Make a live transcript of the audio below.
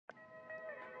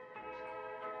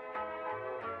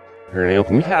We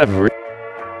have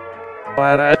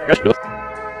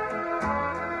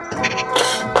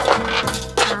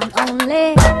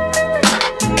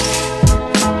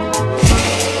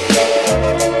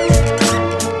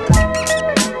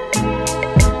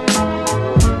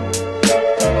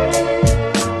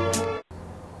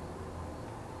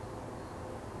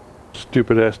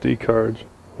stupid SD cards.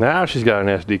 Now she's got an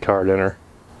SD card in her.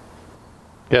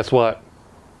 Guess what?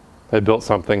 I built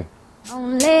something.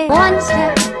 Only one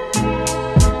step.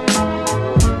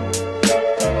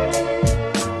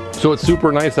 So it's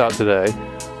super nice out today.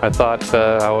 I thought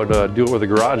I would do it with the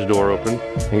garage door open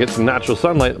and get some natural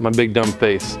sunlight on my big dumb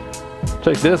face.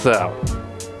 Check this out.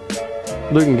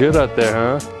 Looking good out there,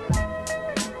 huh?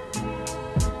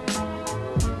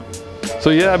 So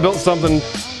yeah, I built something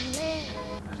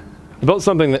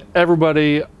that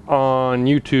everybody on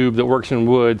YouTube that works in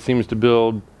wood seems to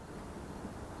build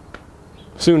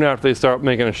soon after they start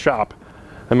making a shop.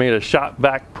 I made a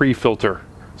Shop-Vac pre-filter.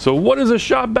 So what is a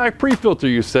Shop-Vac pre-filter,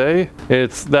 you say?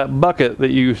 It's that bucket that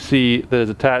you see that is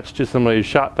attached to somebody's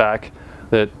Shop-Vac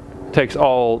that takes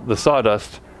all the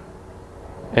sawdust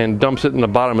and dumps it in the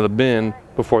bottom of the bin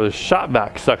before the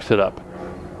Shop-Vac sucks it up.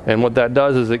 And what that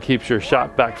does is it keeps your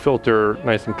Shop-Vac filter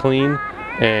nice and clean,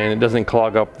 and it doesn't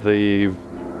clog up the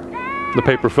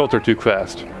paper filter too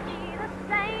fast.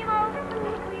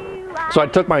 So I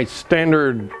took my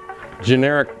standard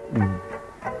generic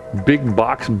big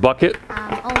box bucket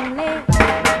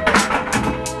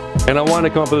and I wanted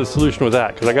to come up with a solution with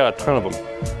that because I got a ton of them.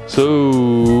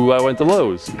 So I went to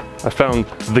Lowe's. I found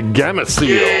the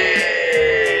GammaSeal.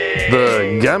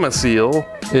 The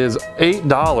GammaSeal is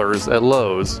 $8 at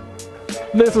Lowe's.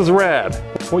 This is rad.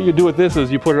 What you do with this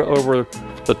is you put it over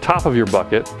the top of your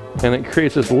bucket and it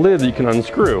creates this lid that you can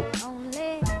unscrew.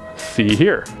 See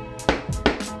here.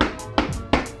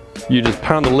 You just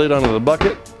pound the lid onto the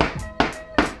bucket.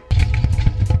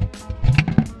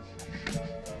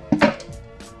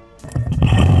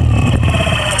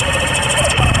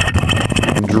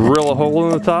 Drill a hole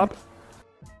in the top.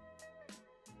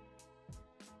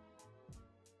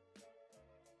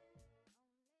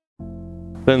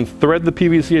 Then thread the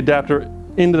PVC adapter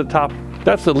into the top.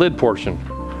 That's the lid portion.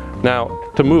 Now,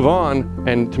 to move on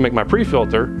and to make my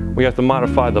pre-filter, we have to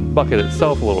modify the bucket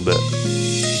itself a little bit.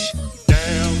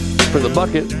 For the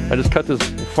bucket, I just cut this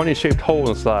funny shaped hole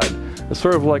inside. It's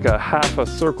sort of like a half a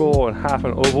circle and half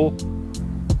an oval.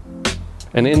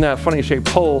 And in that funny shaped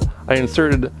hole, I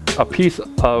inserted a piece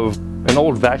of an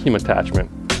old vacuum attachment.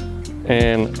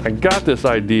 And I got this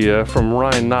idea from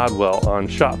Ryan Nodwell on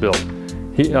Shop-Built.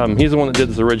 He's the one that did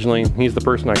this originally. He's the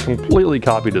person I completely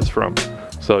copied this from.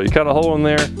 So you cut a hole in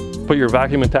there, put your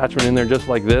vacuum attachment in there just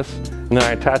like this, and then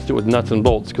I attached it with nuts and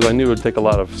bolts because I knew it would take a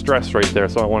lot of stress right there,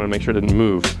 so I wanted to make sure it didn't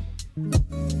move.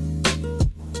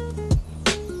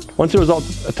 Once it was all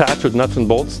attached with nuts and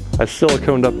bolts, I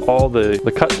siliconed up all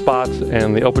the cut spots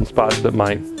and the open spots that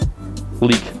might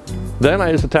leak. Then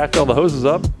I just attached all the hoses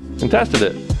up and tested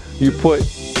it. You put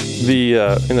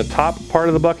in the top part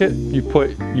of the bucket, you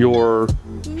put your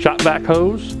Shop-Vac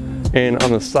hose, and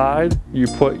on the side, you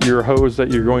put your hose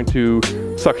that you're going to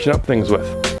suction up things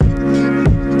with.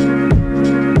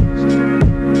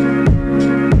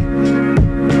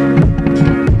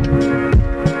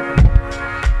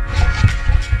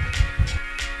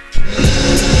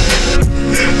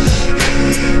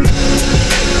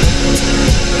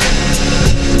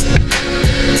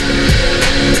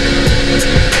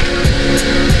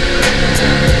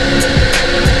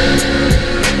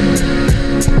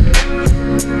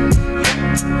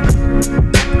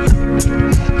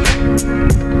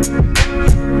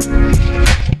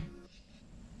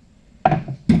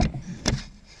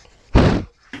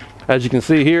 As you can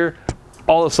see here,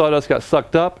 all the sawdust got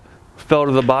sucked up, fell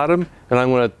to the bottom, and I'm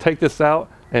going to take this out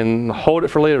and hold it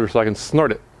for later so I can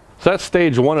snort it. So that's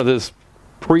stage one of this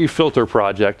pre-filter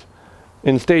project.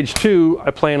 In stage two,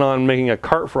 I plan on making a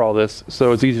cart for all this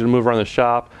so it's easy to move around the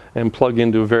shop and plug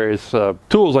into various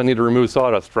tools I need to remove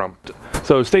sawdust from.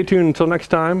 So stay tuned until next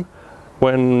time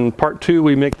when part two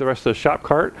we make the rest of the shop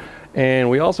cart, and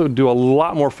we also do a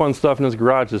lot more fun stuff in this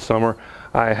garage this summer.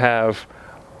 I have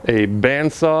a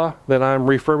bandsaw that I'm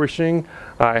refurbishing.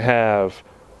 I have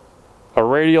a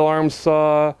radial arm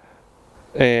saw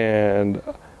and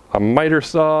a miter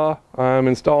saw I'm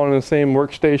installing in the same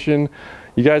workstation.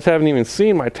 You guys haven't even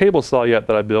seen my table saw yet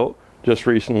that I built just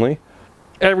recently.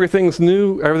 Everything's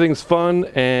new, everything's fun,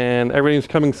 and everything's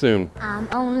coming soon. I'm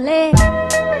only